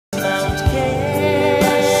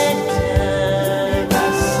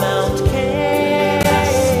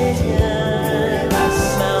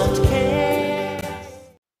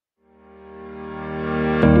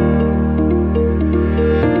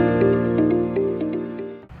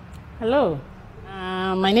Hello,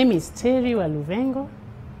 my name is Terry Waluvengo.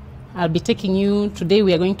 I'll be taking you, today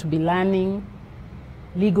we are going to be learning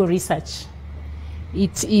legal research.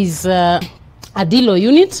 It is a DLO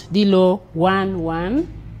unit,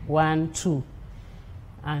 DLW1112,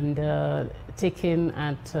 and taken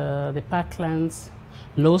at the Parklands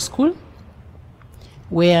Law School,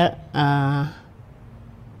 where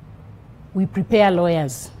we prepare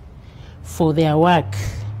lawyers for their work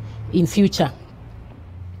in future.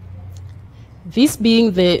 This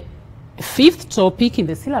being the fifth topic in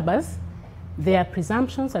the syllabus, there are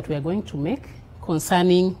presumptions that we are going to make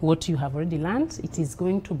concerning what you have already learned. It is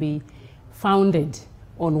going to be founded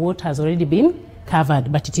on what has already been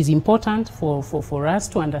covered, but it is important for us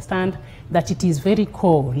to understand that it is very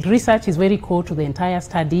core. Research is very core to the entire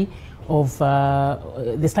study of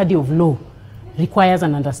the study of law. Requires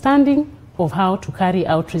an understanding of how to carry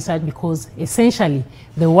out research, because essentially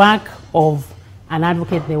the work of an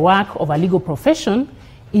advocate, the work of a legal profession,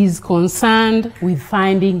 is concerned with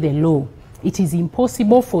finding the law. It is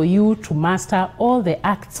impossible for you to master all the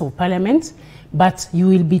acts of parliament, but you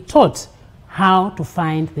will be taught how to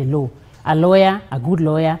find the law. A lawyer, a good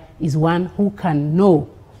lawyer, is one who can know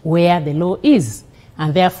where the law is,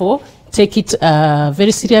 and therefore take it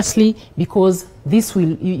very seriously, because this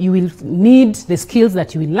will, you will need the skills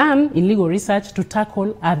that you will learn in legal research to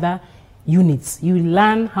tackle other units. You will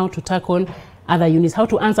learn how to tackle other units, how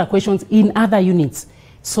to answer questions in other units.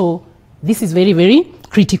 So this is very, very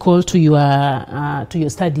critical to your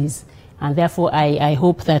studies, and therefore I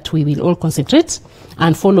hope that we will all concentrate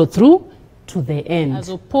and follow through to the end. As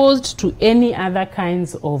opposed to any other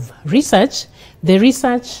kinds of research, the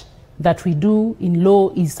research that we do in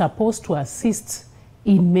law is supposed to assist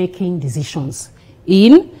in making decisions,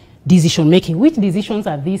 in decision making. Which decisions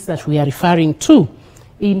are these that we are referring to?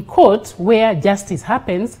 In court, where justice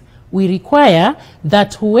happens, we require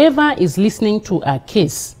that whoever is listening to a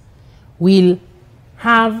case will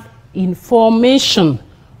have information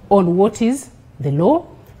on what is the law,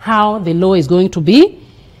 how the law is going to be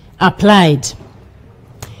applied.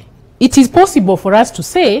 It is possible for us to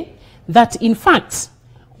say that, in fact,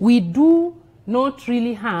 we do not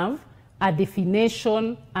really have a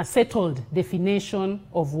definition, a settled definition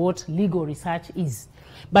of what legal research is.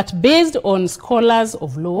 But based on scholars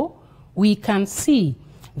of law, we can see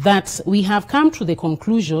that we have come to the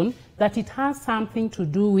conclusion that it has something to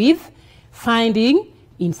do with finding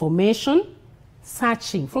information,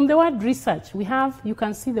 searching. From the word research, we have, you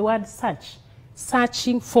can see the word search,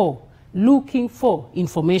 searching for, looking for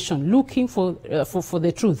information, looking for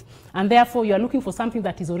the truth. And therefore, you are looking for something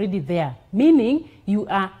that is already there, meaning you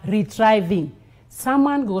are retrieving.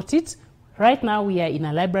 Someone got it. Right now, we are in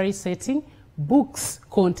a library setting. Books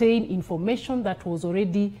contain information that was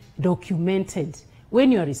already documented.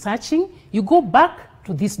 When you are researching, you go back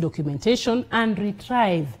to this documentation and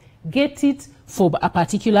retrieve, get it for a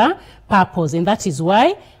particular purpose. And that is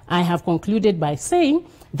why I have concluded by saying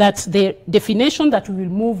that the definition that we will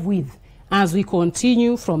move with as we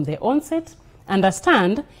continue from the onset,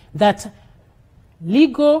 understand that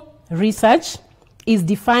legal research is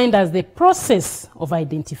defined as the process of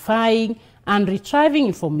identifying and retrieving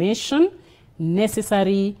information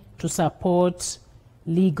necessary to support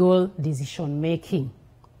legal decision making.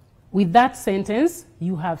 With that sentence,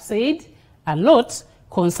 you have said a lot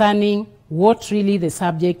concerning what really the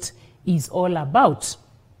subject is all about.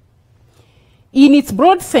 In its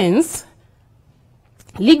broad sense,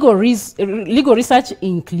 legal research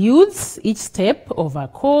includes each step of a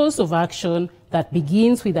course of action that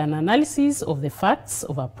begins with an analysis of the facts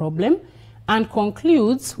of a problem and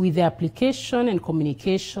concludes with the application and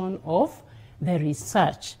communication of the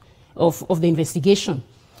research, of the investigation.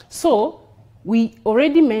 So we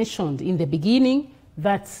already mentioned in the beginning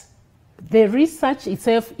that the research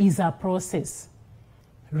itself is a process.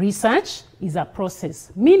 Research is a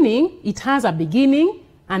process, meaning it has a beginning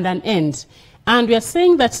and an end. And we are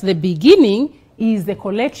saying that the beginning is the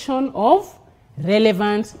collection of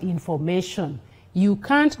relevant information. You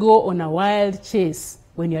can't go on a wild chase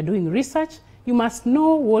when you're doing research. You must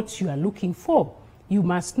know what you are looking for. You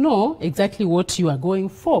must know exactly what you are going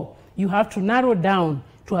for. You have to narrow down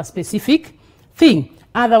to a specific thing.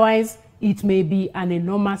 Otherwise, it may be an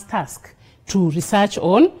enormous task to research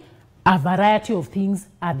on a variety of things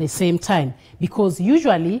at the same time, because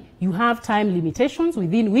usually you have time limitations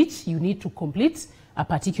within which you need to complete a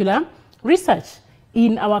particular research.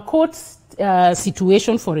 In our court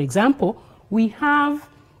situation, for example, we have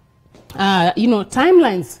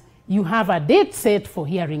timelines. You have a date set for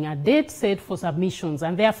hearing, a date set for submissions,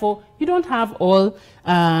 and therefore you don't have all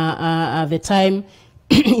the time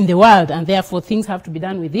in the world, and therefore things have to be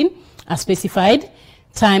done within a specified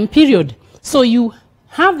time period. So you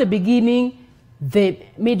have the beginning, the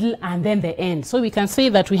middle, and then the end. So we can say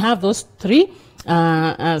that we have those three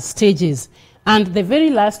stages. And the very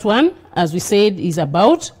last one, as we said, is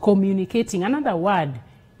about communicating. Another word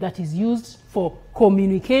that is used for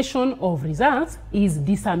communication of results is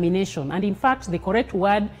dissemination. And in fact, the correct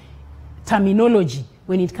word terminology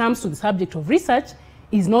when it comes to the subject of research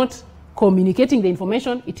is not communicating the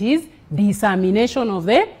information, it is dissemination of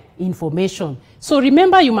the information. So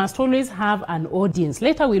remember, you must always have an audience.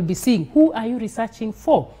 Later we'll be seeing who are you researching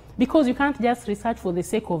for, because you can't just research for the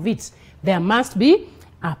sake of it. There must be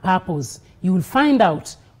a purpose. You will find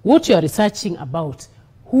out what you are researching about,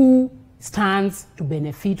 who stands to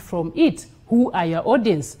benefit from it, who are your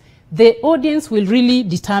audience. The audience will really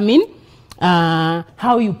determine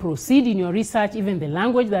how you proceed in your research, even the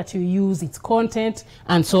language that you use, its content,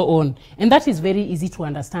 and so on. And that is very easy to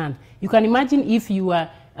understand. You can imagine if you are,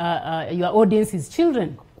 your audience is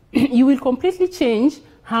children, you will completely change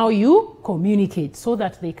how you communicate so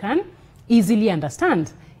that they can easily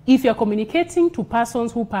understand. If you're communicating to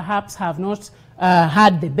persons who perhaps have not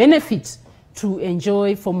had the benefit to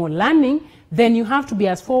enjoy formal learning, then you have to be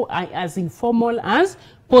as informal as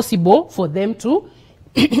possible for them to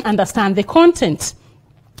understand the content.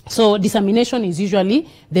 So dissemination is usually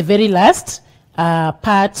the very last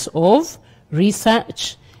part of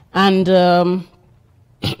research. And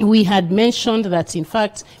we had mentioned that, in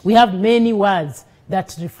fact, we have many words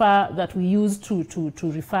that we use to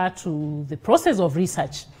refer to the process of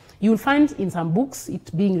research. You will find in some books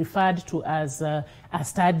it being referred to as a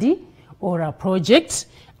study or a project,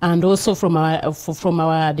 and also from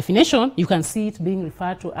our definition, you can see it being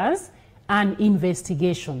referred to as an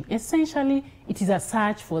investigation. Essentially, it is a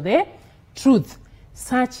search for the truth,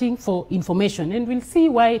 searching for information. And we'll see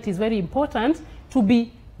why it is very important to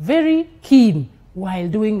be very keen while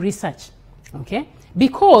doing research, okay?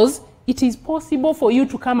 Because it is possible for you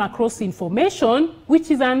to come across information which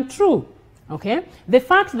is untrue, okay? The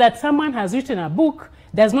fact that someone has written a book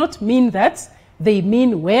does not mean that they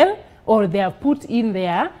mean well or they have put in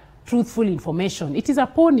their truthful information. It is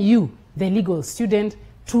upon you, the legal student,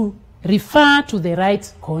 to refer to the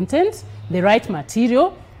right content, the right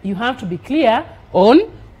material. You have to be clear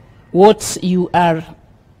on what you are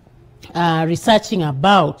researching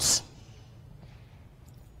about.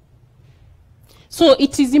 So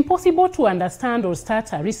it is impossible to understand or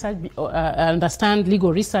start a research, understand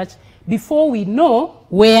legal research before we know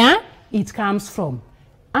where it comes from.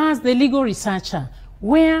 As the legal researcher,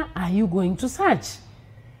 where are you going to search?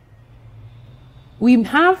 We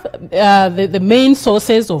have the main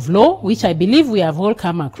sources of law, which I believe we have all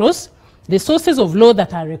come across. The sources of law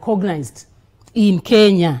that are recognized in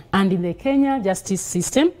Kenya and in the Kenya justice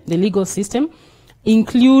system, the legal system,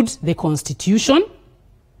 include the Constitution.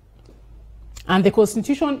 And the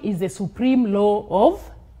Constitution is the supreme law of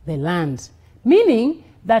the land, meaning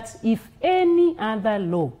that if any other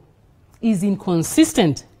law is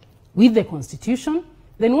inconsistent with the Constitution,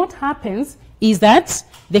 then what happens is that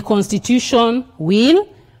the Constitution will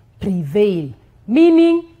prevail,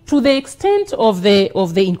 meaning to the extent of the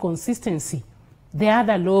inconsistency, the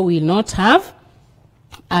other law will not have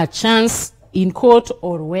a chance in court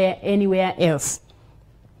or anywhere else.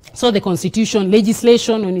 So the Constitution,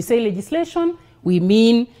 legislation, when we say legislation, we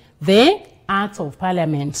mean the Acts of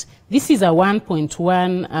Parliament. This is a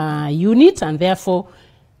 1.1 unit, and therefore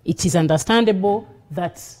it is understandable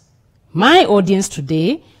that my audience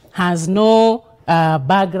today has no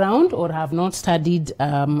background or have not studied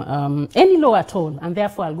any law at all, and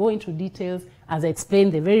therefore I'll go into details as I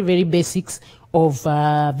explain the very, very basics of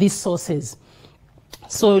these sources.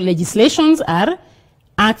 So legislations are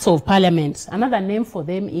Acts of Parliament. Another name for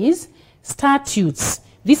them is statutes.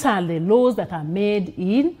 These are the laws that are made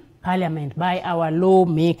in Parliament by our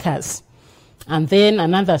lawmakers. And then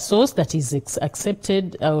another source that is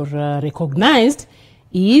accepted or recognized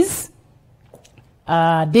is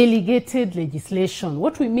delegated legislation.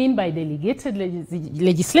 What we mean by delegated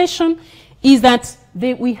legislation is that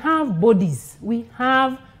we have bodies. We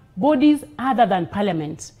have bodies other than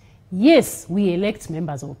Parliament. Yes, we elect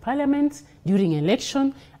members of Parliament during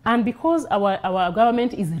election, and because our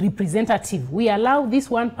government is representative, we allow this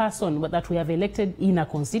one person that we have elected in a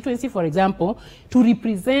constituency, for example, to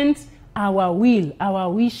represent our will, our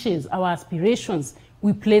wishes, our aspirations.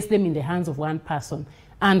 We place them in the hands of one person.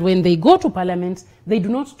 And when they go to Parliament, they do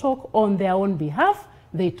not talk on their own behalf,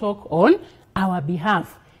 they talk on our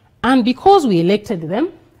behalf. And because we elected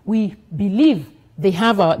them, we believe they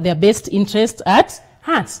have their best interest at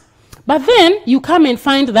heart. But then you come and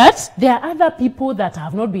find that there are other people that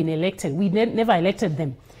have not been elected. We never elected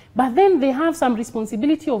them. But then they have some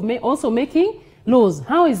responsibility of also making laws.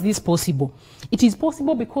 How is this possible? It is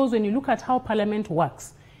possible because when you look at how Parliament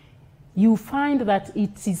works, you find that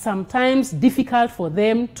it is sometimes difficult for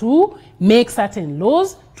them to make certain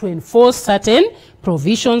laws, to enforce certain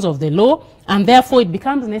provisions of the law, and therefore it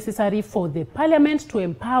becomes necessary for the Parliament to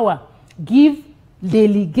empower,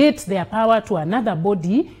 delegate their power to another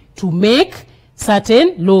body to make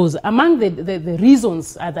certain laws. Among the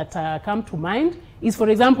reasons that come to mind is, for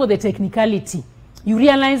example, the technicality. You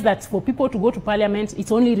realize that for people to go to Parliament,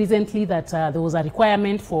 it's only recently that there was a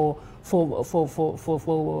requirement for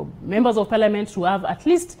members of Parliament to have at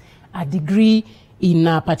least a degree in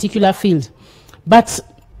a particular field. But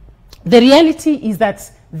the reality is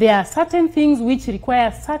that there are certain things which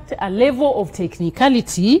require a level of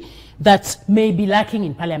technicality that may be lacking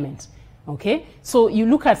in Parliament. Okay, so you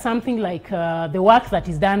look at something like the work that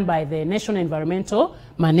is done by the National Environmental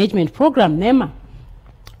Management Program, NEMA,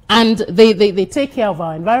 and they take care of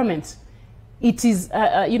our environment. It is,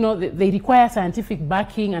 you know, they require scientific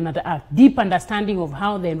backing and a deep understanding of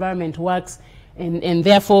how the environment works, and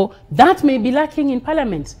therefore that may be lacking in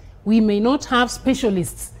Parliament. We may not have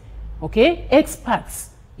specialists, okay,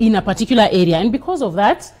 experts in a particular area, and because of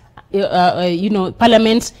that, you know,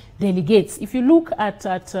 Parliament delegates. If you look at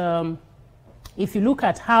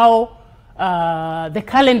how the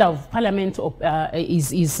calendar of Parliament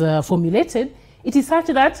is formulated, it is such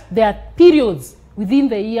that there are periods within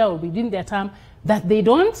the year or within their term that they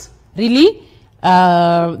don't really, they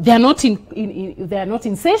are not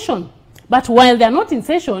in session. But while they are not in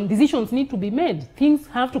session, decisions need to be made. Things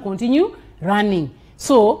have to continue running.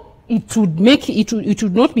 So it would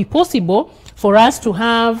not be possible for us to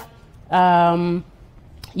have,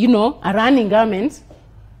 you know, a running government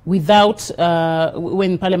without,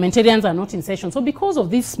 when parliamentarians are not in session. So because of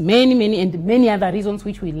this, many other reasons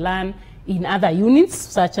which we learn in other units,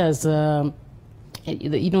 such as,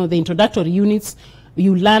 you know, the introductory units,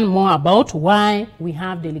 you learn more about why we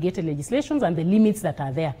have delegated legislations and the limits that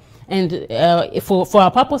are there. And for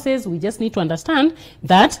our purposes, we just need to understand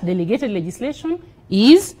that delegated legislation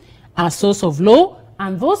is a source of law,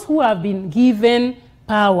 and those who have been given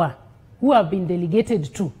power, who have been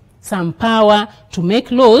delegated to some power to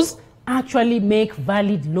make laws, actually make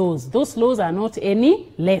valid laws. Those laws are not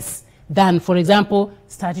any less than, for example,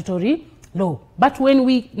 statutory law. But when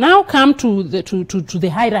we now come to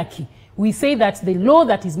the hierarchy, we say that the law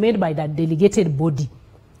that is made by that delegated body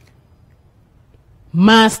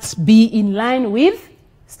must be in line with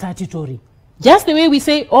statutory. Just the way we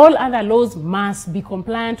say all other laws must be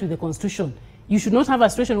compliant with the Constitution. You should not have a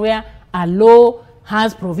situation where a law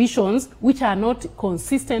has provisions which are not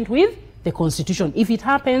consistent with the Constitution. If it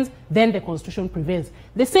happens, then the Constitution prevails.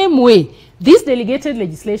 The same way, these delegated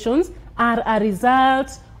legislations are a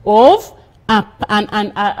result of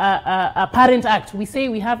a parent act. We say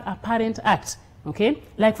we have a parent act, okay?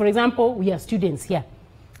 Like, for example, we are students here.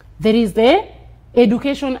 There is the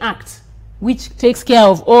Education Act, which takes care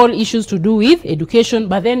of all issues to do with education,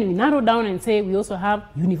 but then we narrow down and say we also have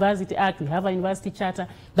University Act, we have a university charter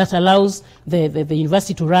that allows the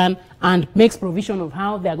university to run and makes provision of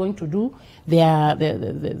how they are going to do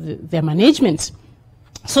their management.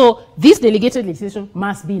 So this delegated legislation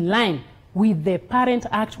must be in line with the parent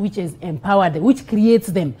act, which is empowered, which creates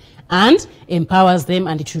them and empowers them,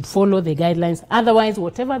 and it should follow the guidelines. Otherwise,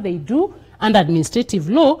 whatever they do under administrative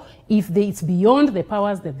law, if it's beyond the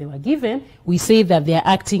powers that they were given, we say that they are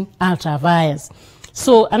acting ultra vires.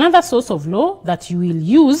 So another source of law that you will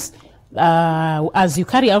use as you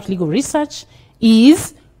carry out legal research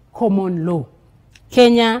is common law.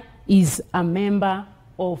 Kenya is a member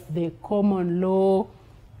of the common law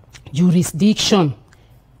jurisdiction.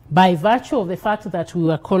 By virtue of the fact that we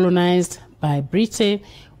were colonized by Britain,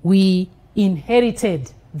 we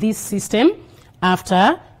inherited this system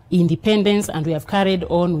after independence, and we have carried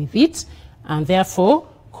on with it, and therefore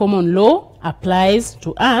common law applies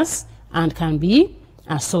to us and can be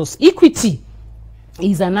a source. Equity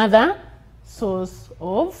is another source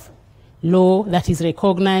of law that is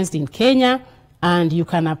recognized in Kenya, and you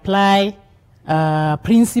can apply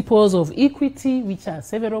principles of equity, which are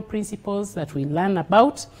several principles that we learn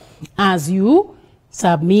about as you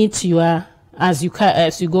submit your as you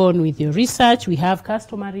go on with your research. We have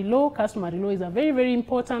customary law. Customary law is a very, very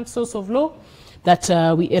important source of law that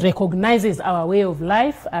recognizes our way of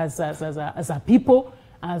life as a people,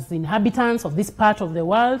 as inhabitants of this part of the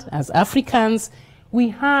world, as Africans. We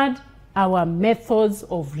had our methods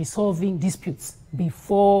of resolving disputes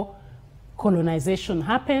before colonization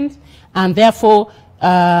happened, and therefore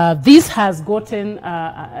this has gotten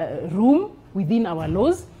room within our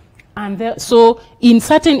laws. And so in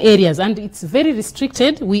certain areas, and it's very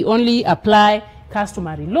restricted, we only apply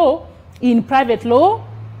customary law, in private law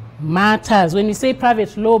matters. When we say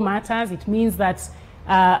private law matters, it means that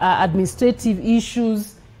administrative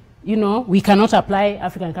issues, you know, we cannot apply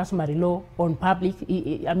African customary law on public,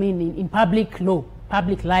 in public law,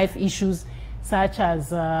 public life issues such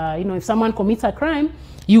as, you know, if someone commits a crime,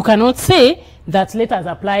 you cannot say that let us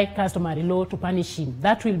apply customary law to punish him.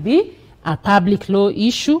 That will be a public law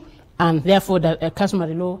issue, and therefore the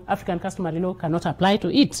customary law, African customary law, cannot apply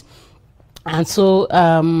to it. And so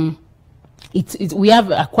we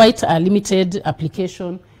have quite a limited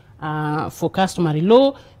application for customary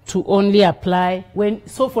law to only apply when,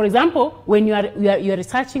 so for example, when you are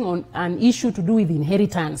researching on an issue to do with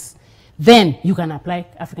inheritance, then you can apply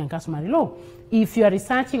African customary law. If you are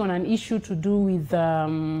researching on an issue to do with,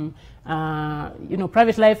 you know,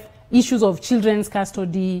 private life, issues of children's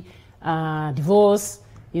custody, divorce,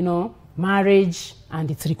 you know, marriage and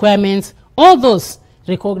its requirements, all those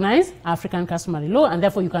recognize African customary law, and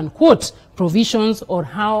therefore you can quote provisions or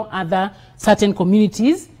how other certain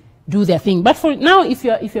communities do their thing. But for now, if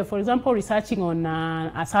you're for example researching on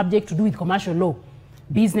a subject to do with commercial law,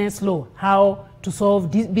 business law, how to solve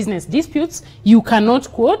business disputes, you cannot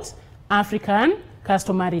quote African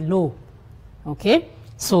customary law. Okay,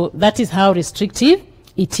 so that is how restrictive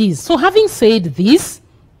it is. So having said this,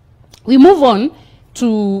 we move on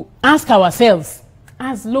to ask ourselves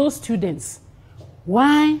as law students,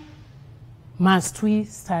 why must we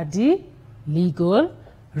study legal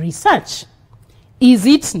research? Is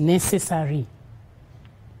it necessary?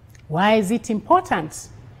 Why is it important?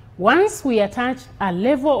 Once we attach a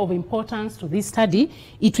level of importance to this study,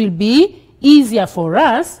 it will be easier for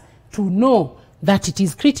us to know that it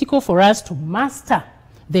is critical for us to master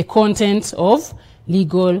the content of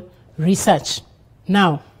legal research.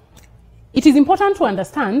 Now, it is important to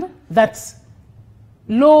understand that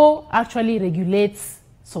law actually regulates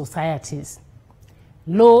societies.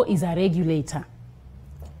 Law is a regulator.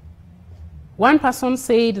 One person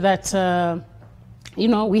said that, you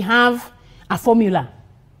know, we have a formula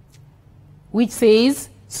which says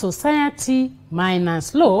society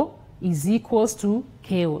minus law is equals to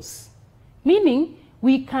chaos. Meaning,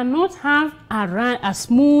 we cannot have a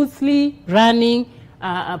smoothly running,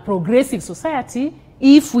 progressive society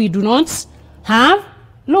if we do not have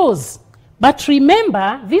laws. But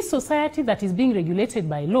remember, this society that is being regulated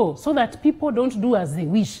by law, so that people don't do as they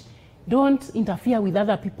wish, don't interfere with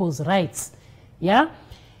other people's rights. Yeah?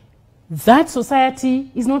 That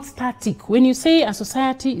society is not static. When you say a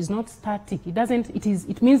society is not static,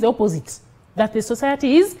 it means the opposite. That the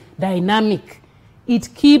society is dynamic.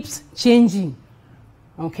 It keeps changing.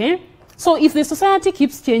 Okay? So if the society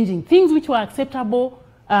keeps changing, things which were acceptable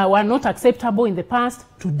were not acceptable in the past,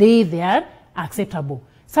 today they are acceptable.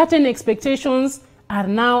 Certain expectations are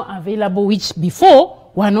now available which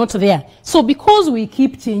before were not there. So because we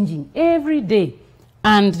keep changing every day,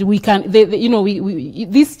 and we can, you know,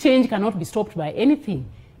 this change cannot be stopped by anything.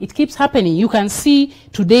 It keeps happening. You can see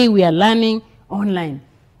today we are learning online,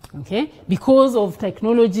 okay, because of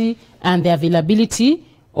technology and the availability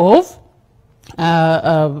of,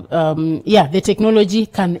 the technology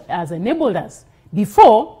has enabled us.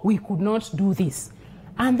 Before, we could not do this.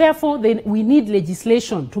 And therefore, we need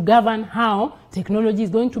legislation to govern how technology is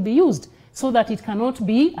going to be used so that it cannot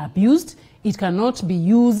be abused, it cannot be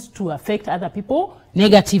used to affect other people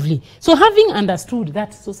negatively. So having understood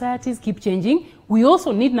that societies keep changing, we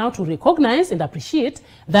also need now to recognize and appreciate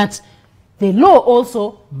that the law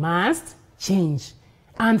also must change.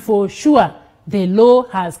 And for sure, the law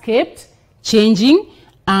has kept changing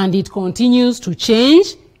and it continues to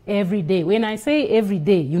change every day. When I say every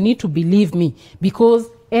day, you need to believe me, because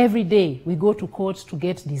every day we go to court to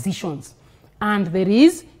get decisions. And there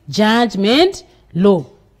is judge-made law.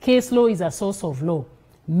 Case law is a source of law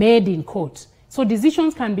made in court. So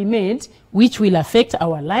decisions can be made which will affect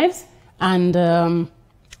our lives, and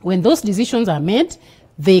when those decisions are made,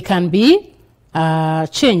 they can be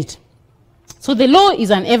changed. So the law is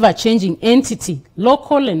an ever-changing entity.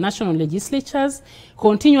 Local and national legislatures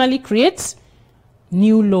continually create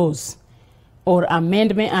new laws or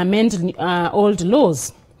amend old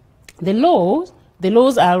laws. The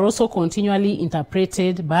laws are also continually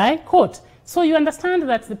interpreted by court. So you understand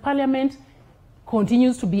that the parliament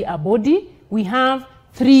continues to be a body. We have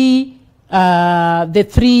the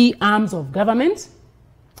three arms of government.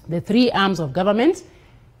 The three arms of government.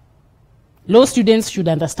 Law students should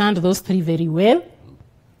understand those three very well,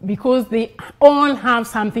 because they all have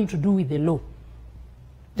something to do with the law.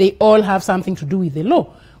 They all have something to do with the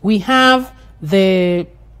law. We have the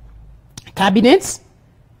cabinet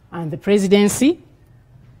and the presidency.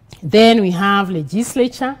 Then we have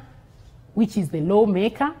legislature, which is the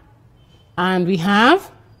lawmaker. And we have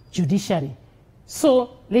judiciary.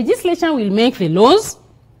 So legislature will make the laws,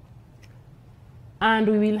 and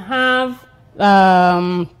we will have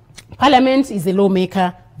Parliament is the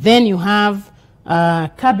lawmaker. Then you have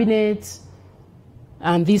cabinet,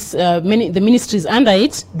 and this the ministries under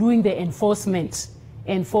it doing the enforcement,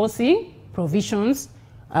 enforcing provisions,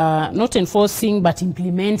 not enforcing but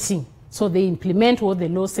implementing. So they implement what the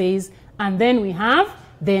law says, and then we have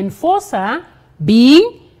the enforcer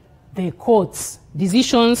being the courts.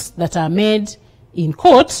 Decisions that are made in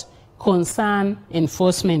court concern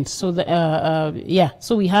enforcement. So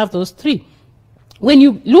so we have those three. When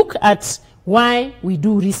you look at why we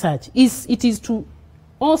do research, it is to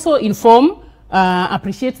also inform,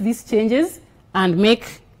 appreciate these changes, and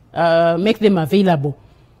make them available.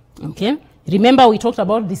 Okay. Remember, we talked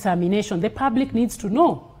about dissemination. The public needs to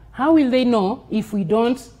know. How will they know if we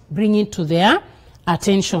don't bring it to their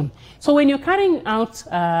attention? So when you're carrying out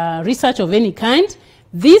research of any kind,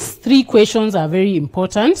 these three questions are very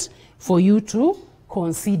important for you to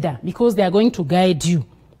consider, because they are going to guide you.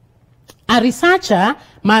 A researcher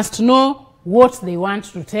must know what they want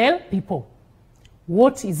to tell people.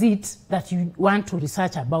 What is it that you want to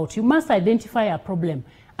research about? You must identify a problem,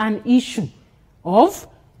 an issue of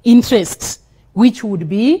interest, which would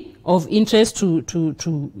be of interest to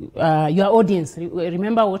your audience.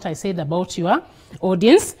 Remember what I said about your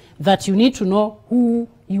audience, that you need to know who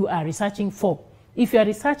you are researching for. If you are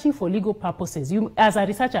researching for legal purposes, you, as a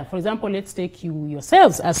researcher, for example, let's take you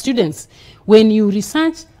yourselves as students, when you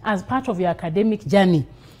research as part of your academic journey,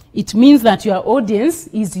 it means that your audience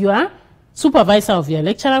is your supervisor of your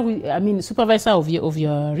lecturer, supervisor of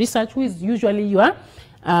your research, who is usually your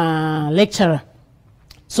lecturer.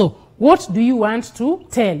 So what do you want to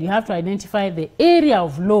tell? You have to identify the area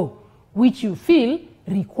of law which you feel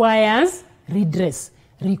requires redress,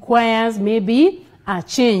 requires maybe a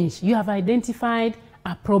change. You have identified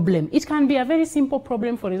a problem. It can be a very simple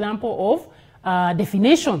problem, for example, of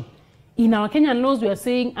definition. In our Kenyan laws, we are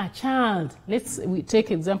saying a child. We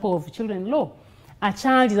take example of children law. A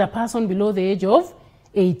child is a person below the age of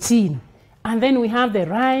 18. And then we have the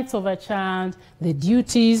rights of a child, the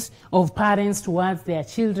duties of parents towards their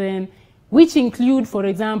children, which include, for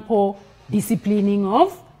example, disciplining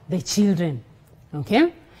of the children.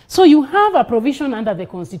 Okay? So you have a provision under the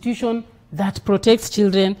Constitution that protects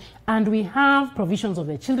children, and we have provisions of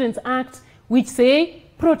the Children's Act which say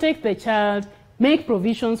protect the child, make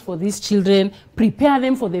provisions for these children, prepare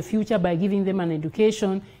them for the future by giving them an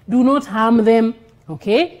education, do not harm them.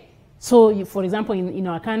 Okay? So, for example, in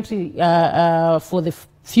our country, for the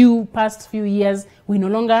past few years, we no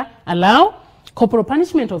longer allow corporal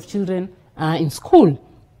punishment of children in school.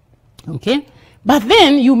 Okay? But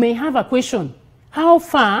then you may have a question. How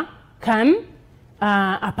far can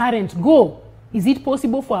a parent go? Is it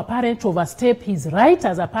possible for a parent to overstep his right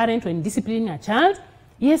as a parent when disciplining a child?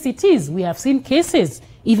 Yes, it is. We have seen cases,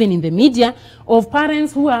 even in the media, of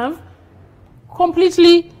parents who have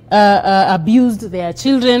completely abused their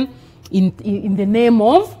children in the name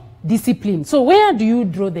of discipline. So where do you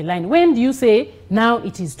draw the line? When do you say, now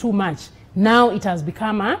it is too much? Now it has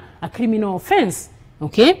become a criminal offense.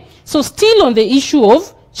 Okay? So still on the issue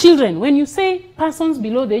of children, when you say persons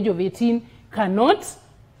below the age of 18 cannot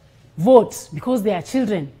vote because they are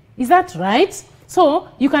children, is that right? So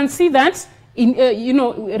you can see that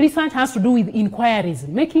research has to do with inquiries,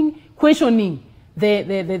 questioning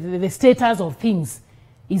the status of things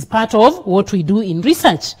is part of what we do in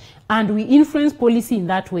research, and we influence policy in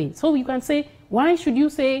that way. So you can say, why should you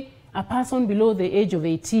say a person below the age of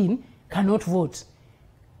 18 cannot vote?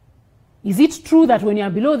 Is it true that when you are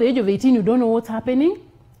below the age of 18 you don't know what's happening?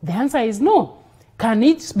 The answer is no. Can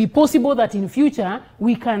it be possible that in future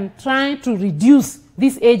we can try to reduce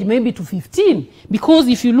this age maybe to 15? Because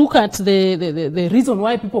if you look at the reason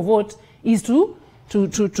why people vote is to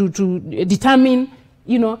determine,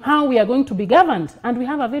 how we are going to be governed. And we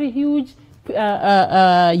have a very huge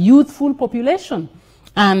youthful population.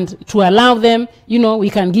 And to allow them, we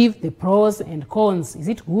can give the pros and cons. Is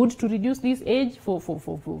it good to reduce this age for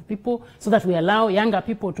people so that we allow younger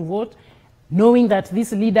people to vote, knowing that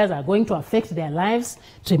these leaders are going to affect their lives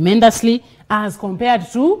tremendously as compared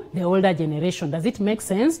to the older generation? Does it make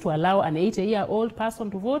sense to allow an 80-year-old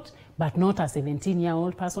person to vote but not a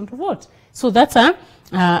 17-year-old person to vote? So that's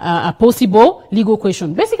a possible legal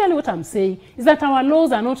question. Basically what I'm saying is that our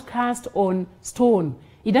laws are not cast on stone.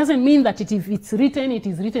 It doesn't mean that if it's written, it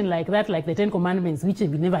is written like that, like the 10 Commandments, which will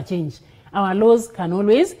never change. Our laws can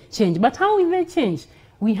always change. But how will they change?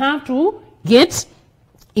 We have to get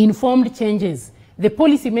informed changes. The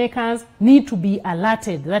policymakers need to be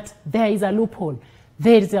alerted that there is a loophole.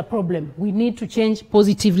 there is a problem. We need to change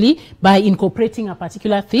positively by incorporating a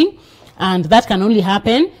particular thing, and that can only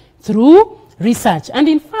happen through research. And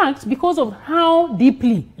in fact, because of how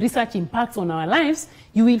deeply research impacts on our lives,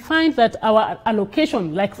 you will find that our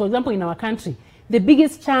allocation, like for example in our country, the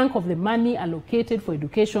biggest chunk of the money allocated for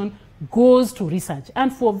education goes to research,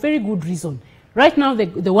 and for very good reason. Right now,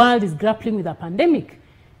 the world is grappling with a pandemic,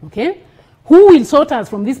 okay? Who will sort us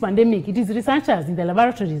from this pandemic? It is researchers in the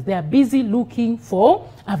laboratories. They are busy looking for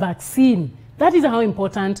a vaccine. That is how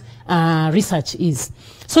important research is.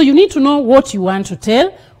 So you need to know what you want to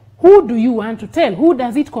tell. Who do you want to tell? Who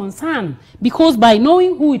does it concern? Because by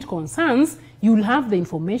knowing who it concerns, you'll have the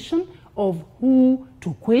information of who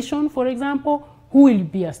to question, for example, who will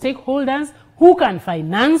be your stakeholders, who can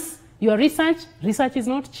finance your research. Research is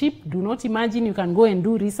not cheap. Do not imagine you can go and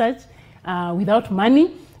do research without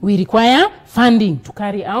money. We require funding to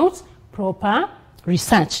carry out proper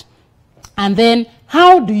research. And then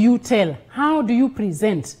how do you tell? How do you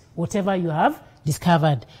present whatever you have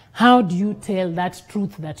discovered? How do you tell that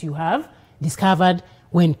truth that you have discovered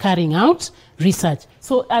when carrying out research?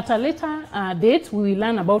 So at a later date, we will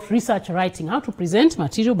learn about research writing, how to present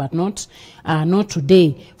material, but not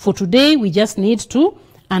today. For today, we just need to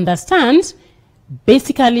understand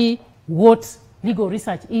basically what legal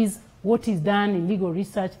research is, what is done in legal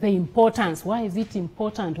research, the importance, why is it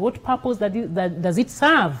important, what purpose does it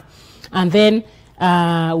serve, and then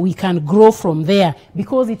we can grow from there,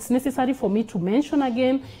 because it's necessary for me to mention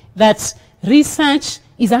again that research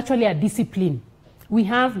is actually a discipline. We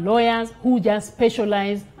have lawyers who just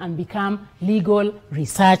specialize and become legal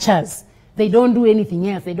researchers. They don't do anything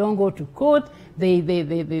else. They don't go to court. They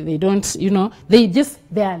don't, you know, they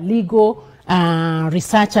are legal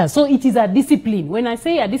researchers. So it is a discipline. When I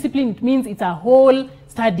say a discipline, it means it's a whole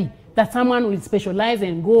study that someone will specialize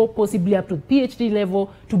and go possibly up to PhD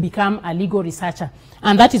level to become a legal researcher.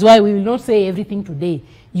 And that is why we will not say everything today.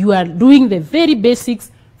 You are doing the very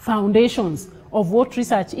basics, foundations of what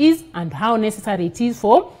research is and how necessary it is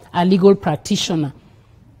for a legal practitioner.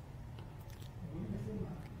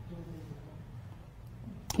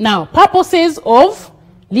 Now, purposes of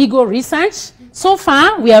legal research. So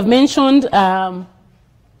far, we have mentioned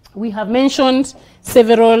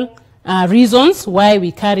several reasons why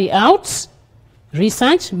we carry out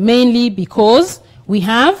research, mainly because we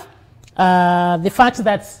have the fact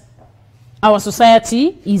that our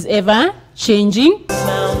society is ever changing.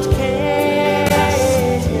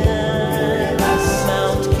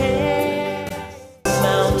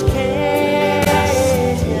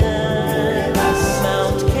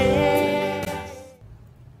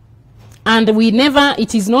 And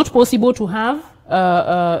it is not possible to have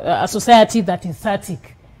a society that is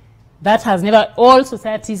static. That has never, all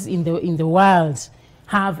societies in the world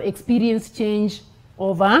have experienced change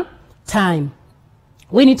over time.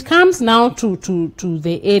 When it comes now to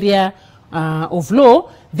the area of law,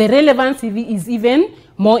 the relevance is even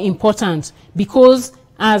more important, because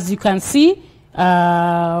as you can see,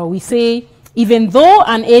 we say, even though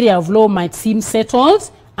an area of law might seem settled,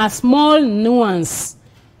 a small nuance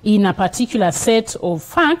in a particular set of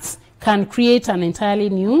facts can create an entirely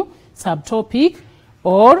new subtopic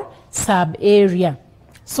or sub-area.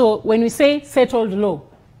 So when we say settled law,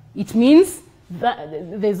 it means that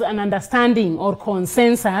there's an understanding or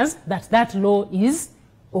consensus that that law is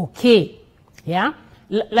okay. Yeah?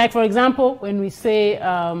 Like for example, when we say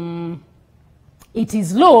it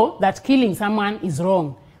is law that killing someone is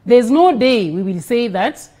wrong, there's no day we will say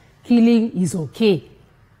that killing is okay.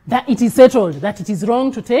 That it is settled, that it is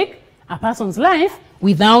wrong to take a person's life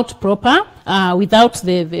without proper, without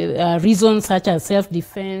the reasons such as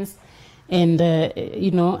self-defense and, you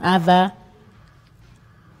know, other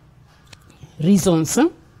reasons.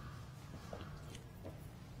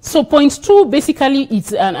 So point 2 basically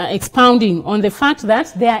is expounding on the fact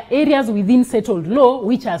that there are areas within settled law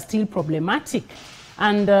which are still problematic.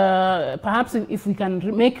 And perhaps if we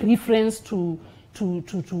can make reference to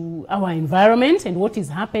our environment and what is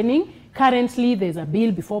happening. Currently, there's a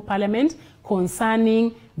bill before Parliament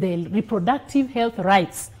concerning the reproductive health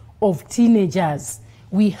rights of teenagers.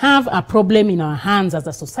 We have a problem in our hands as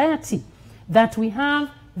a society that we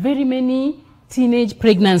have very many teenage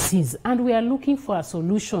pregnancies, and we are looking for a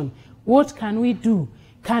solution. What can we do?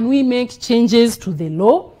 Can we make changes to the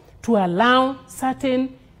law to allow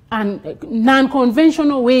certain and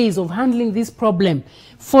non-conventional ways of handling this problem?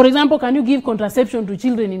 For example, can you give contraception to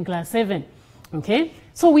children in class 7? Okay,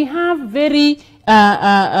 so we have very,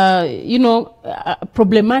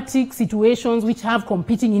 problematic situations which have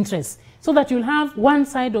competing interests, so that you'll have one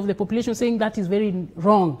side of the population saying that is very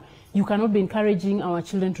wrong. You cannot be encouraging our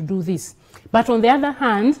children to do this. But on the other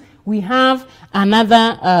hand, we have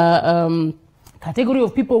another category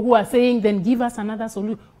of people who are saying, then give us another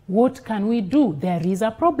solution. What can we do? There is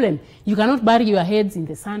a problem. You cannot bury your heads in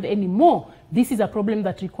the sand anymore. This is a problem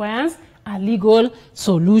that requires a legal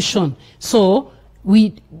solution. So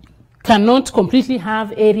we cannot completely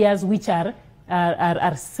have areas which are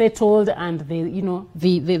settled and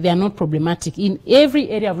they are not problematic. In every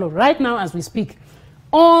area of law, right now as we speak,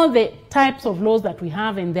 all the types of laws that we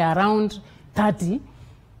have, and they are around 30,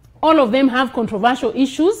 all of them have controversial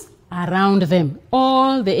issues around them.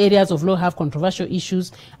 All the areas of law have controversial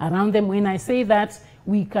issues around them. When I say that,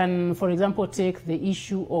 we can, for example, take the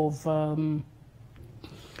issue of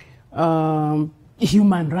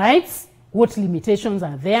human rights. What limitations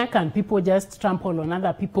are there? Can people just trample on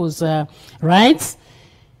other people's rights?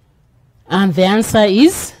 And the answer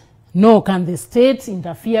is no. Can the state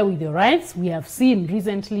interfere with the rights? We have seen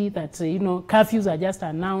recently that, curfews are just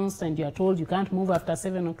announced and you are told you can't move after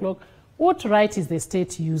 7 o'clock. What right is the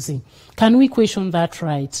state using? Can we question that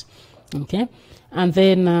right? Okay. And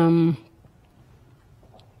then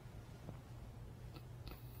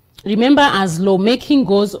remember, as lawmaking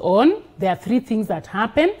goes on, there are 3 things that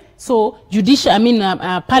happen. So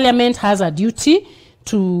Parliament has a duty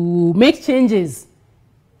to make changes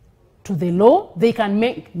to the law. They can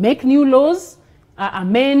make new laws,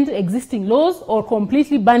 amend existing laws, or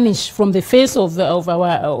completely banish from the face of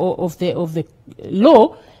the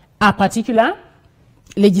law a particular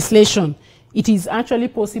legislation. It is actually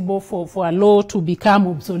possible for a law to become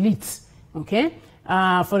obsolete. Okay.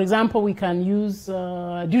 For example, we can use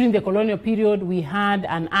during the colonial period, we had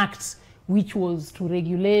an act which was to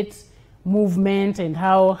regulate movement and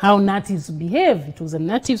how natives behave. It was a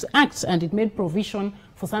Natives Act, and it made provision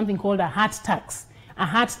for something called a hat tax. A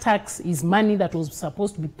hat tax is money that was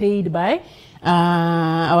supposed to be paid by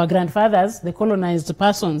our grandfathers, the colonized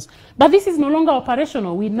persons. But this is no longer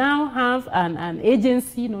operational. We now have an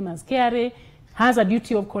agency known as KRA, has a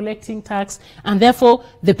duty of collecting tax, and therefore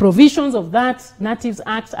the provisions of that Natives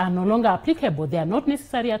Act are no longer applicable. They are not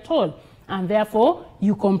necessary at all. And therefore,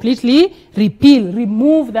 you completely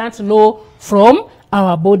remove that law from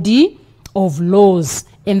our body of laws.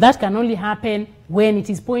 And that can only happen when it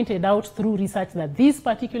is pointed out through research that this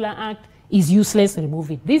particular act is useless,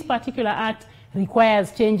 remove it. This particular act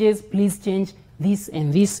requires changes, please change this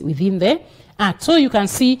and this within the act. So you can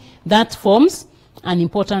see that forms an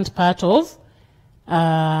important part of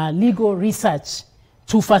legal research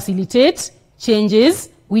to facilitate changes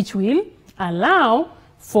which will allow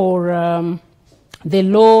for the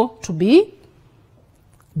law to be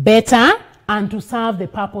better and to serve the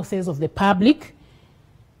purposes of the public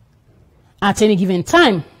at any given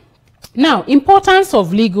time. Now, importance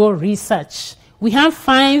of legal research. We have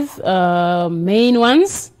 5 main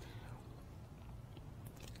ones.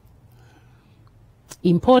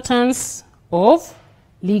 Importance of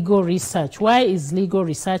legal research. Why is legal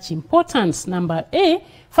research important? Number A,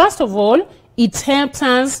 first of all, it helps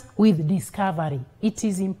us with discovery. It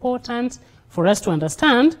is important for us to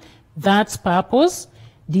understand that purpose.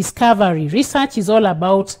 Discovery. Research is all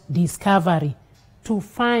about discovery, to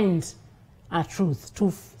find a truth,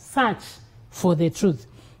 to search for the truth.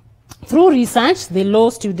 Through research, the law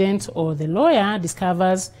student or the lawyer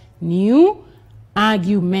discovers new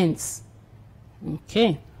arguments.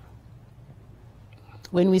 Okay.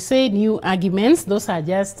 When we say new arguments, those are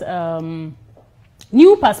just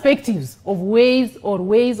new perspectives of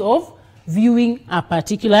ways of viewing a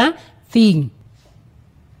particular thing.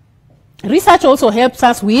 Research also helps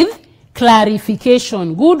us with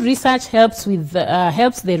clarification. Good research helps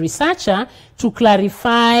the researcher to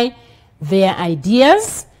clarify their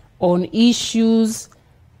ideas on issues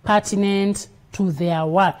pertinent to their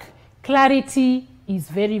work. Clarity is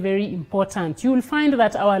very, very important. You will find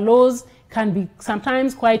that our laws can be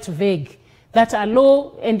sometimes quite vague. That a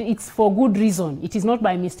law, and it's for good reason. It is not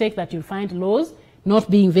by mistake that you find laws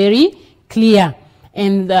not being very clear.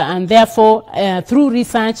 And therefore, through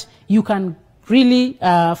research, you can really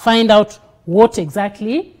find out what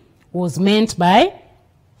exactly was meant by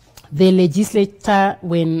the legislator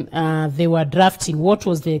when they were drafting. What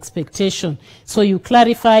was the expectation? So you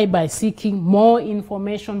clarify by seeking more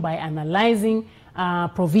information, by analyzing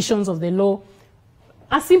provisions of the law.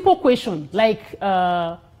 A simple question like,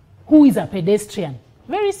 who is a pedestrian?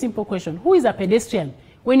 Very simple question. Who is a pedestrian?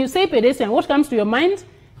 When you say pedestrian, what comes to your mind?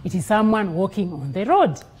 It is someone walking on the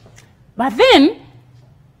road. But then,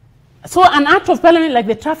 so an act of parliament like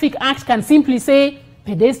the Traffic Act can simply say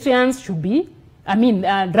pedestrians should be,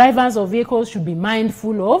 drivers of vehicles should be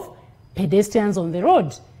mindful of pedestrians on the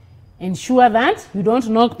road. Ensure that you don't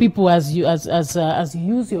knock people as you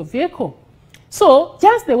use your vehicle. So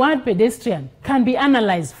just the word pedestrian can be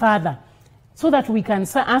analyzed further so that we can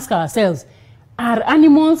ask ourselves, are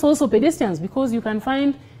animals also pedestrians? Because you can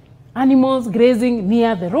find animals grazing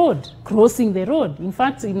near the road, crossing the road. In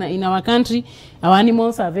fact, in our country, our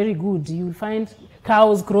animals are very good. You'll find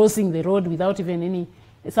cows crossing the road without even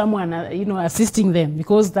someone assisting them,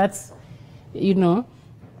 because that's,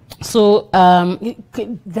 so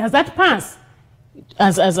does that pass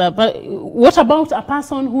what about a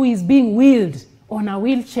person who is being wheeled on a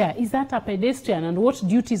wheelchair? Is that a pedestrian? And what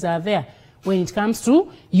duties are there when it comes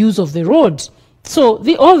to use of the road? So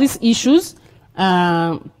all these issues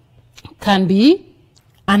can be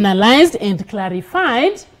analyzed and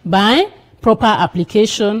clarified by proper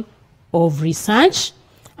application of research.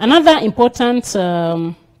 Another importance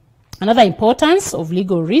of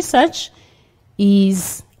legal research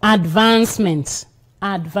is advancement.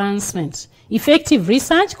 Effective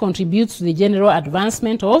research contributes to the general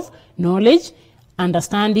advancement of knowledge,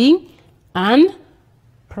 understanding, and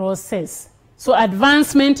process. So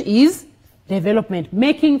advancement is development,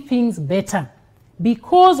 making things better.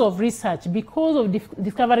 Because of research, because of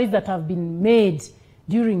discoveries that have been made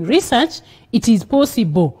during research, it is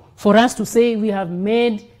possible for us to say we have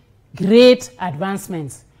made great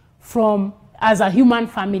advancements as a human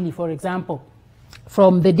family, for example,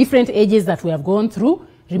 from the different ages that we have gone through.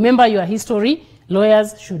 Remember your history.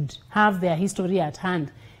 Lawyers should have their history at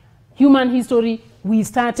hand. Human history, we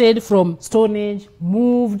started from Stone Age,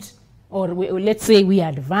 moved, or let's say we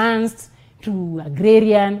advanced to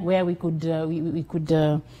agrarian, where we could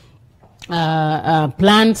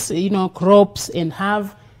plant, crops and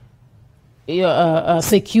have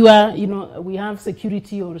secure, we have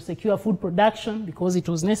security or secure food production because it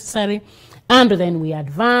was necessary. And then we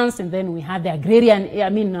advanced, and then we had the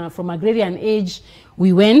agrarian, from agrarian age,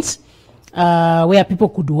 we went where people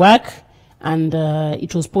could work, and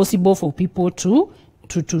it was possible for people to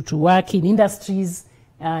work in industries,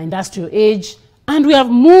 industrial age. And we have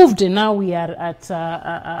moved, and now we are at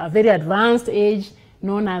a very advanced age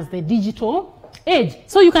known as the digital age.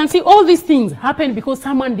 So you can see all these things happen because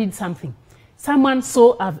someone did something. Someone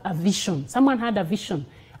saw a vision. Someone had a vision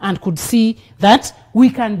and could see that we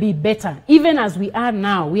can be better. Even as we are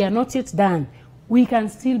now, we are not yet done. We can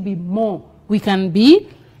still be more. We can be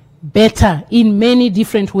better in many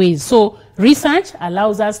different ways. So research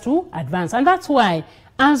allows us to advance. And that's why,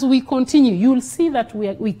 as we continue, you'll see that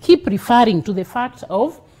we keep referring to the fact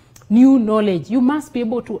of new knowledge. You must be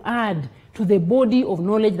able to add to the body of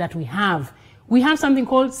knowledge that we have. We have something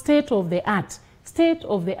called state of the art. State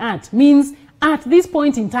of the art means at this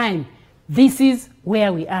point in time, this is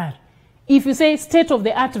where we are. If you say state of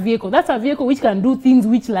the art vehicle, that's a vehicle which can do things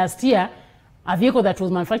which last year, a vehicle that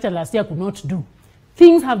was manufactured last year could not do.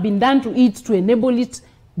 Things have been done to it to enable it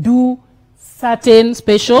do certain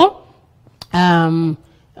special, to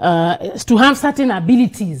have certain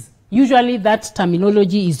abilities. Usually that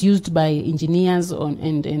terminology is used by engineers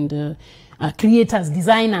and creators,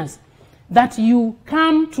 designers, that you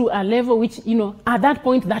come to a level which, at that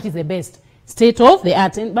point, that is the best state of the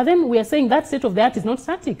art. But then we are saying that state of the art is not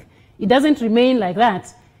static. It doesn't remain like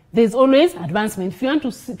that. There's always advancement. If you want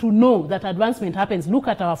to know that advancement happens, look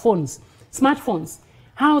at our phones, smartphones,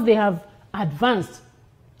 how they have advanced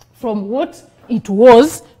from what it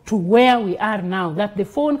was to where we are now, that the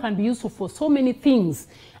phone can be used for so many things.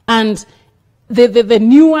 And the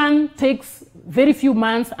new one takes very few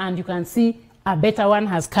months, and you can see a better one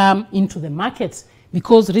has come into the market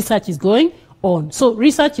because research is going on. So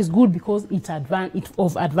research is good because it's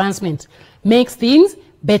of advancement, makes things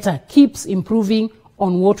better, keeps improving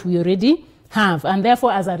on what we already have. And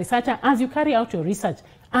therefore, as a researcher, as you carry out your research,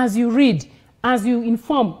 as you read, as you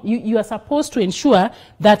inform, you are supposed to ensure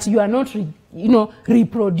that you are not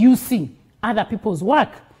reproducing other people's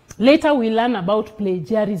work. Later, we learn about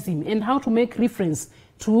plagiarism and how to make reference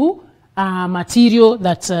to material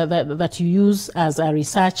that you use as a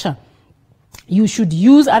researcher. You should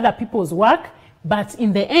use other people's work, but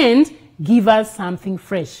in the end, give us something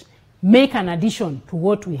fresh. Make an addition to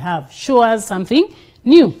what we have. Show us something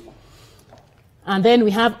new. And then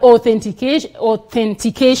we have authentication.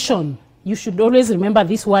 You should always remember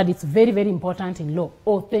this word. It's very, very important in law.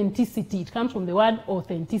 Authenticity. It comes from the word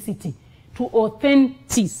authenticity. To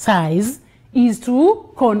authenticize is to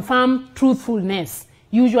confirm truthfulness.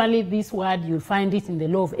 Usually this word, you'll find it in the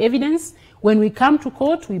law of evidence. When we come to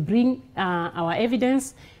court, we bring our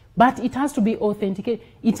evidence, but it has to be authenticated.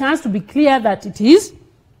 It has to be clear that it is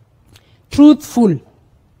truthful.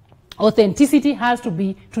 Authenticity has to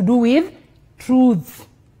be to do with truth,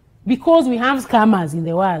 because we have scammers in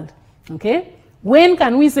the world. Okay? When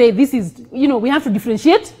can we say this is, we have to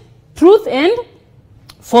differentiate truth and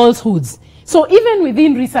falsehoods. So even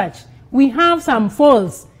within research, we have some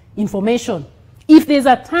false information. If there's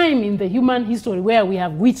a time in the human history where we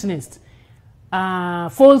have witnessed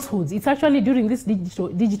falsehoods, it's actually during this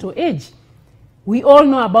digital age. We all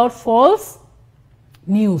know about false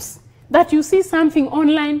news. That you see something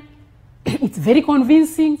online, it's very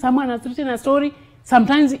convincing, someone has written a story,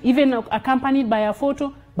 sometimes even accompanied by a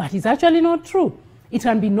photo, but it's actually not true. It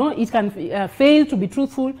can fail to be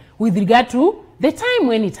truthful with regard to the time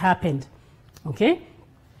when it happened. Okay?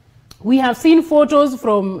 We have seen photos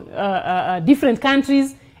from different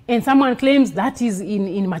countries, and someone claims that is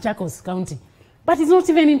in Machakos County, but it's not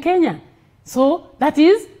even in Kenya. So that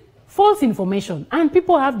is false information, and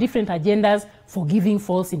people have different agendas for giving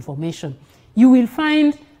false information. You will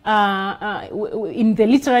find in the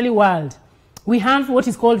literary world, we have what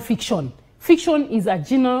is called fiction. Fiction is a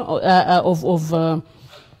genre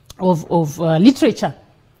of literature.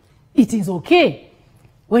 It is okay.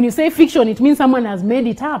 When you say fiction, it means someone has made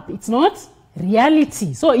it up. It's not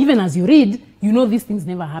reality. So even as you read, you know these things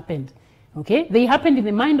never happened. Okay? They happened in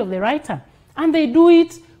the mind of the writer. And they do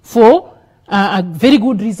it for a very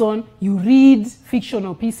good reason. You read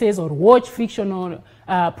fictional pieces or watch fictional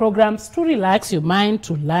programs to relax your mind,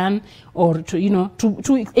 to learn, or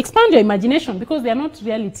to expand your imagination, because they are not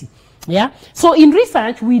reality. Yeah? So in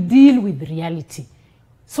research, we deal with reality.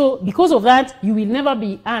 So because of that, you will never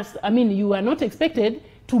be asked, you are not expected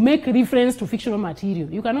to make reference to fictional material.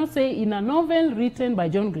 You cannot say in a novel written by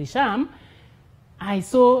John Grisham,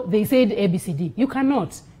 they said ABCD. You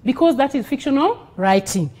cannot, because that is fictional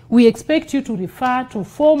writing. We expect you to refer to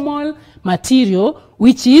formal material,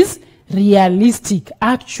 which is realistic,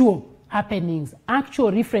 actual happenings,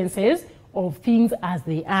 actual references of things as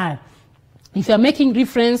they are. If you're making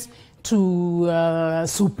reference to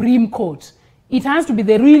Supreme Court, it has to be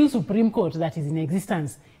the real Supreme Court that is in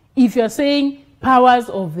existence. If you're saying powers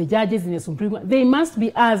of the judges in the Supreme Court, they must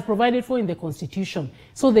be as provided for in the Constitution.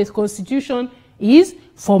 So the Constitution is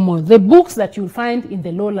formal. The books that you'll find in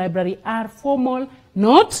the law library are formal,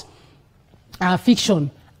 not fiction.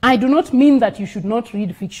 I do not mean that you should not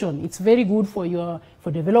read fiction. It's very good for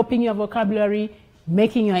developing your vocabulary,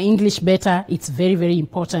 making your English better. It's very, very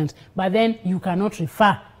important. But then you cannot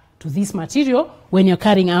refer to this material when you're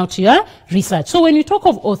carrying out your research. So when you talk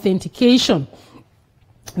of authentication,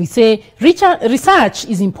 we say research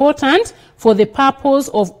is important for the purpose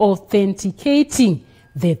of authenticating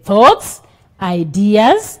the thoughts,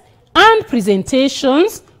 ideas, and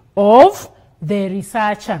presentations of the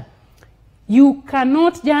researcher. You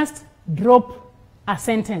cannot just drop a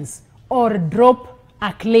sentence or drop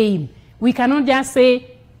a claim. We cannot just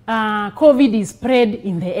say COVID is spread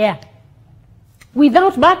in the air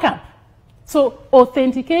without backup. So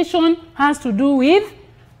authentication has to do with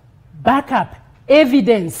backup,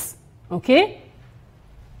 evidence, okay?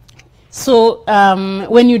 So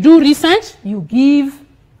when you do research, you give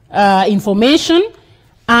information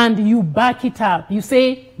and you back it up. You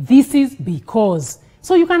say, this is because.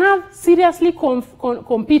 So you can have seriously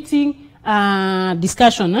competing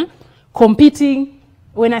discussion. Competing,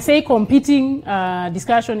 when I say competing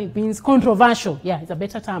discussion, it means controversial. Yeah, it's a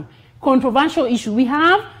better term. Controversial issue. We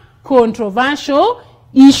have controversial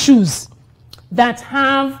issues that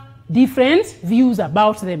have different views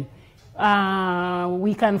about them.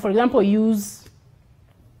 We can, for example, use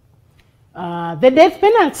the death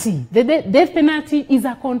penalty. The death penalty is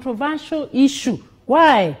a controversial issue.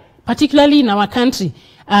 Why? Particularly in our country.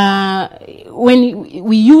 When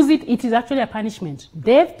we use it, it is actually a punishment.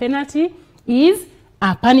 Death penalty is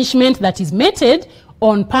a punishment that is meted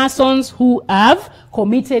on persons who have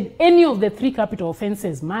committed any of the 3 capital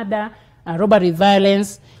offenses: murder, robbery,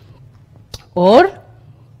 violence, or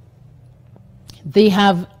they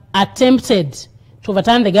have attempted to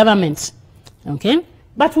overturn the government. Okay?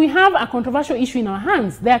 But we have a controversial issue in our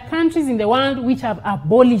hands. There are countries in the world which have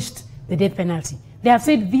abolished the death penalty. They have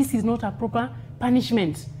said this is not a proper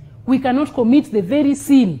punishment. We cannot commit the very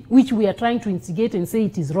sin which we are trying to instigate and say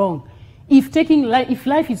it is wrong. If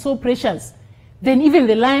life is so precious, then even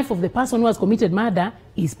the life of the person who has committed murder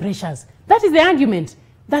is precious. That is the argument,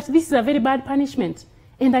 that this is a very bad punishment.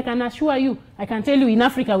 And I can assure you, I can tell you, in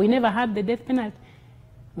Africa, we never had the death penalty.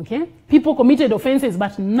 Okay? People committed offenses,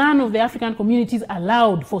 but none of the African communities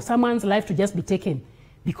allowed for someone's life to just be taken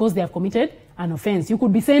because they have committed an offense. You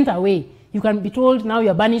could be sent away. You can be told, now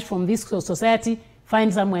you're banished from this society,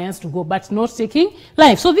 find somewhere else to go, but not taking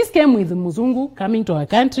life. So this came with Muzungu coming to our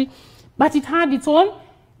country, but it had its own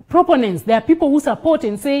proponents. There are people who support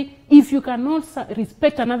and say, if you cannot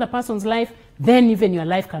respect another person's life, then even your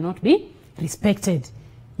life cannot be respected.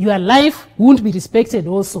 Your life won't be respected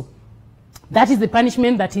also. That is the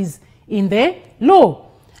punishment that is in the law.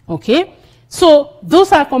 Okay? So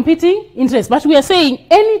those are competing interests. But we are saying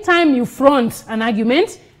anytime you front an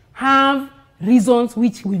argument, have reasons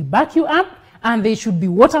which will back you up, and they should be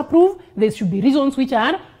waterproof. There should be reasons which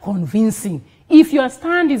are convincing. If your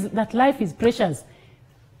stand is that life is precious,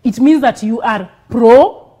 it means that you are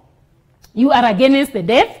you are against the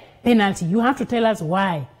death penalty. You have to tell us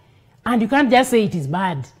why. And you can't just say it is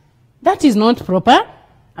bad. That is not proper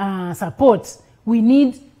support. We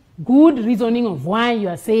need good reasoning of why you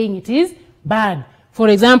are saying it is bad. For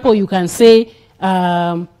example, you can say,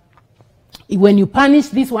 when you punish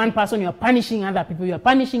this one person, you are punishing other people. You are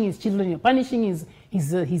punishing his children. You are punishing his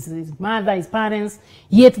mother, his parents.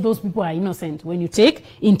 Yet those people are innocent. When you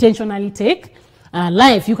intentionally take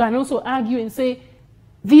life, you can also argue and say,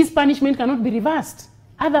 this punishment cannot be reversed.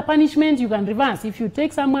 Other punishment you can reverse. If you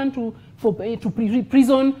take someone to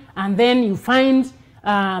prison and then you find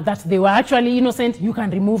that they were actually innocent, you can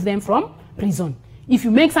remove them from prison. If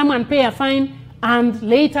you make someone pay a fine and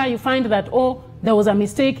later you find that, oh, there was a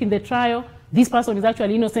mistake in the trial, this person is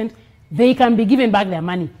actually innocent, they can be given back their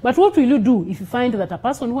money. But what will you do if you find that a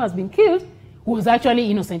person who has been killed was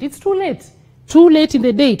actually innocent? It's too late. Too late in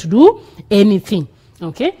the day to do anything.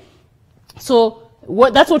 Okay? So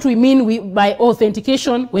that's what we mean by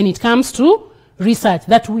authentication when it comes to research,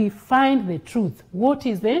 that we find the truth. What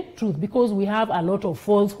is the truth? Because we have a lot of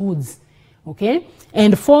falsehoods. Okay?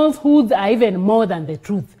 And falsehoods are even more than the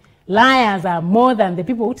truth. Liars are more than the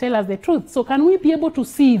people who tell us the truth. So can we be able to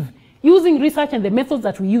sieve using research and the methods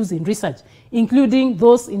that we use in research, including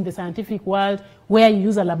those in the scientific world where you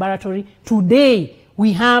use a laboratory? Today,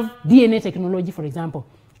 we have DNA technology, for example.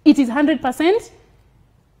 It is 100%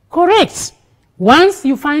 correct. Once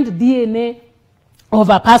you find DNA of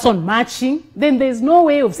a person matching, then there's no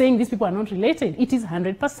way of saying these people are not related. It is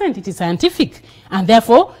 100%. It is scientific. And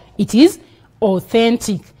therefore, it is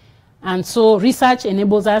authentic. And so research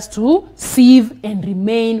enables us to sieve and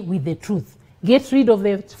remain with the truth. Get rid of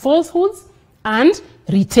the falsehoods and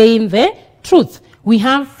retain the truth. We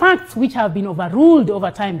have facts which have been overruled over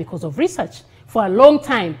time because of research. For a long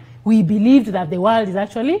time, we believed that the world is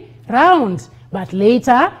actually round. But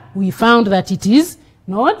later, we found that it is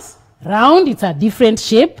not round. It's a different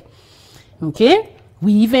shape. Okay?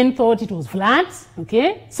 We even thought it was flat.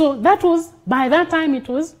 Okay? So that was, by that time, it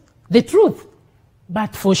was the truth.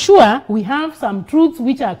 But for sure, we have some truths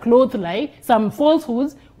which are clothed like, some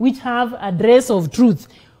falsehoods which have a dress of truth.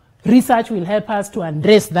 Research will help us to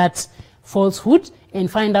address that falsehood and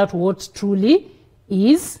find out what truly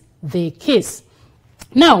is the case.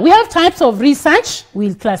 Now, we have types of research.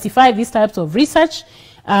 We'll classify these types of research.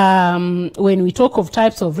 When we talk of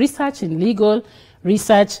types of research in legal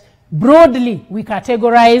research, broadly, we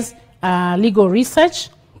categorize legal research.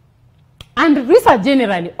 And research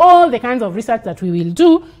generally, all the kinds of research that we will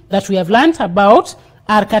do, that we have learned about,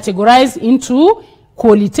 are categorized into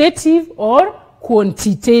qualitative or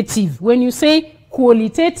quantitative. When you say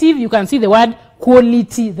qualitative, you can see the word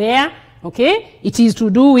quality there. Okay? It is to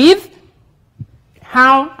do with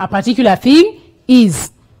how a particular thing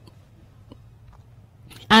is.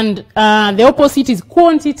 And the opposite is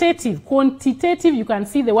quantitative. Quantitative, you can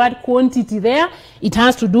see the word quantity there. It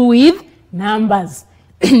has to do with numbers.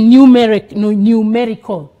 Numerical.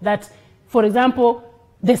 That, for example,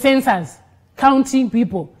 the census, counting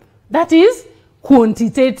people. That is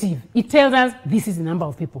quantitative. It tells us this is the number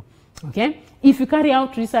of people. Okay? If you carry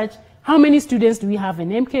out research, how many students do we have in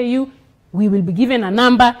MKU? We will be given a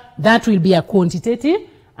number. That will be a quantitative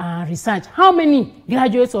research. How many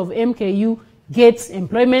graduates of MKU get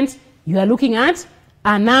employment? You are looking at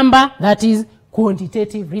a number. That is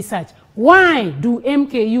quantitative research. Why do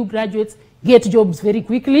MKU graduates get jobs very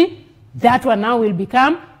quickly? That one now will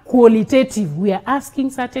become qualitative. We are asking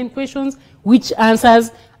certain questions which answers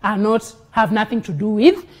are not, have nothing to do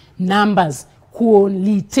with numbers.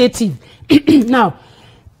 Qualitative. Now,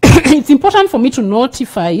 it's important for me to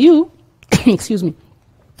notify you, excuse me,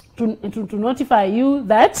 to notify you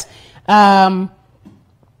that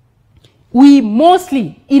we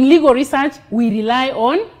mostly, in legal research, we rely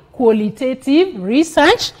on qualitative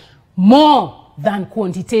research more than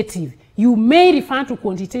quantitative. You may refer to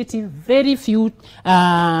quantitative, very few,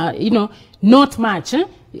 not much.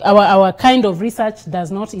 Our kind of research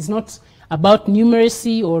is not about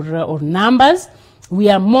numeracy or numbers. We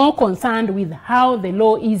are more concerned with how the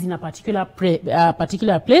law is in a particular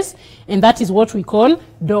place, and that is what we call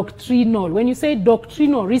doctrinal. When you say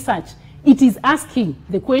doctrinal research, it is asking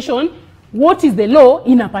the question, what is the law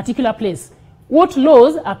in a particular place? What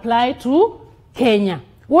laws apply to Kenya?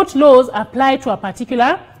 What laws apply to a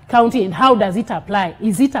particular county, and how does it apply?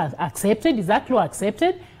 Is it accepted? Is that law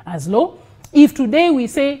accepted as law? If today we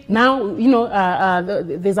say now,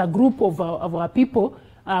 there's a group of our people,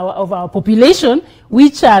 of our population,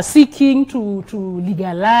 which are seeking to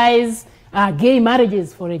legalize gay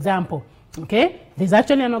marriages, for example, okay? There's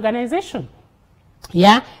actually an organization.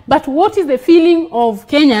 Yeah, but what is the feeling of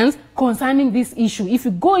Kenyans concerning this issue? If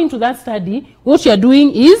you go into that study, what you are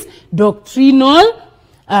doing is doctrinal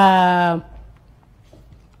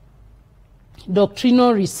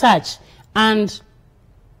research, and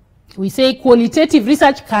we say qualitative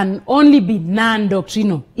research can only be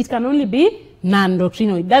non-doctrinal. It can only be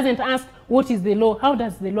non-doctrinal. It doesn't ask what is the law, how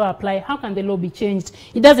does the law apply, how can the law be changed.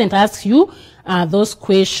 It doesn't ask you those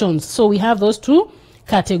questions. So we have those two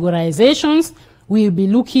categorizations. We'll be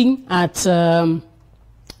looking at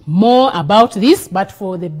more about this, but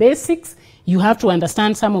for the basics, you have to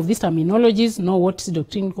understand some of these terminologies, know what is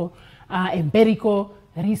doctrinal, empirical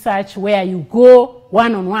research, where you go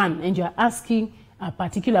one-on-one and you're asking a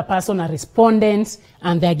particular person, a respondent,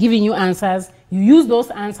 and they're giving you answers. You use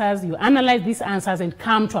those answers, you analyze these answers and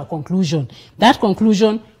come to a conclusion. That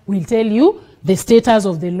conclusion will tell you the status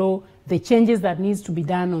of the law, the changes that needs to be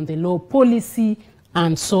done on the law, policy,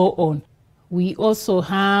 and so on. We also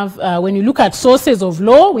have, when you look at sources of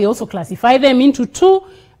law, we also classify them into two.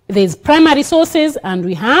 There's primary sources and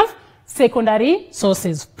we have secondary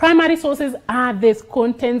sources. Primary sources are the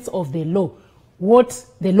contents of the law, what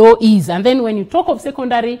the law is. And then when you talk of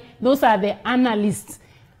secondary, those are the analysts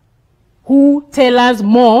who tell us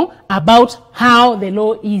more about how the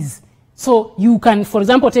law is. So you can, for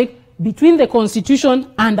example, take between the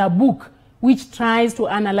Constitution and a book which tries to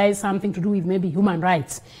analyze something to do with maybe human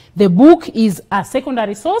rights. The book is a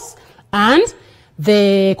secondary source and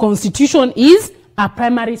the Constitution is a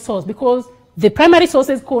primary source, because the primary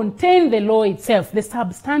sources contain the law itself, the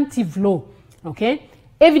substantive law, okay?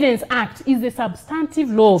 Evidence Act is the substantive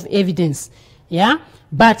law of evidence, yeah?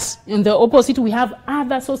 But in the opposite, we have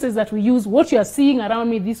other sources that we use. What you are seeing around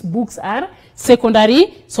me, these books are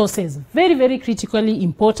secondary sources. Very, very critically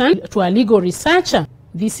important to a legal researcher.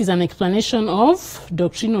 This is an explanation of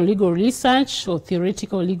doctrinal legal research or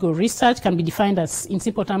theoretical legal research. Can be defined as, in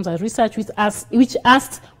simple terms, as research which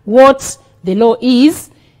asks what the law is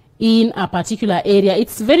in a particular area.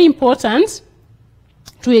 It's very important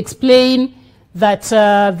to explain that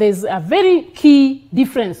there's a very key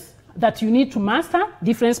difference that you need to master,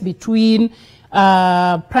 difference between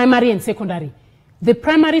primary and secondary. The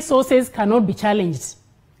primary sources cannot be challenged,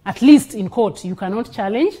 at least in court. You cannot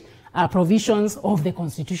challenge provisions of the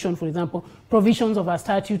Constitution, for example, provisions of a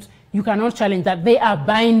statute. You cannot challenge that. They are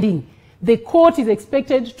binding. The court is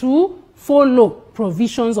expected to follow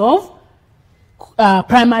provisions of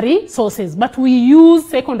primary sources, but we use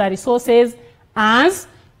secondary sources as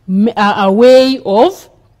a way of,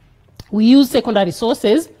 we use secondary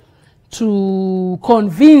sources to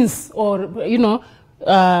convince or,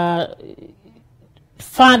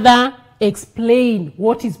 further explain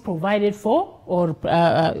what is provided for, or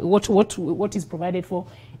what is provided for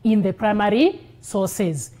in the primary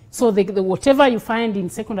sources. So whatever you find in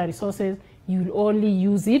secondary sources, you'll only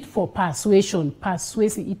use it for persuasion.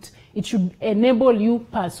 It should enable you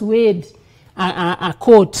persuade a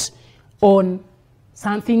court on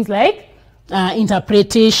some things like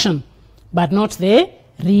interpretation, but not the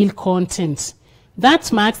real content.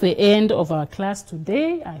 That marks the end of our class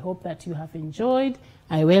today. I hope that you have enjoyed.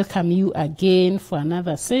 I welcome you again for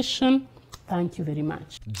another session. Thank you very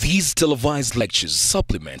much. These televised lectures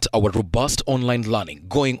supplement our robust online learning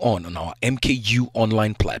going on our MKU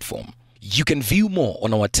online platform. You can view more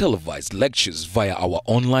on our televised lectures via our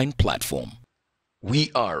online platform.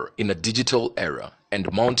 We are in a digital era,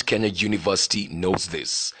 and Mount Kenya University knows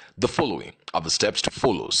this. The following are the steps to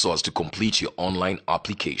follow so as to complete your online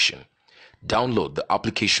application. Download the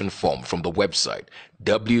application form from the website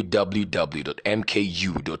www.mku.ac.ke.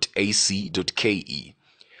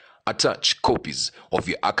 Attach copies of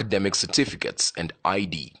your academic certificates and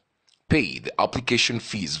ID. Pay the application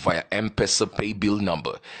fees via M-Pesa pay bill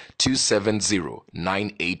number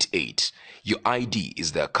 270988. Your ID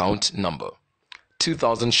is the account number.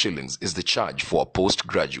 2,000 shillings is the charge for a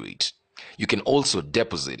postgraduate. You can also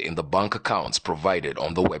deposit in the bank accounts provided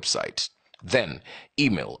on the website. Then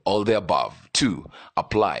email all the above to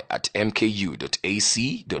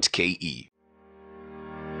apply@mku.ac.ke.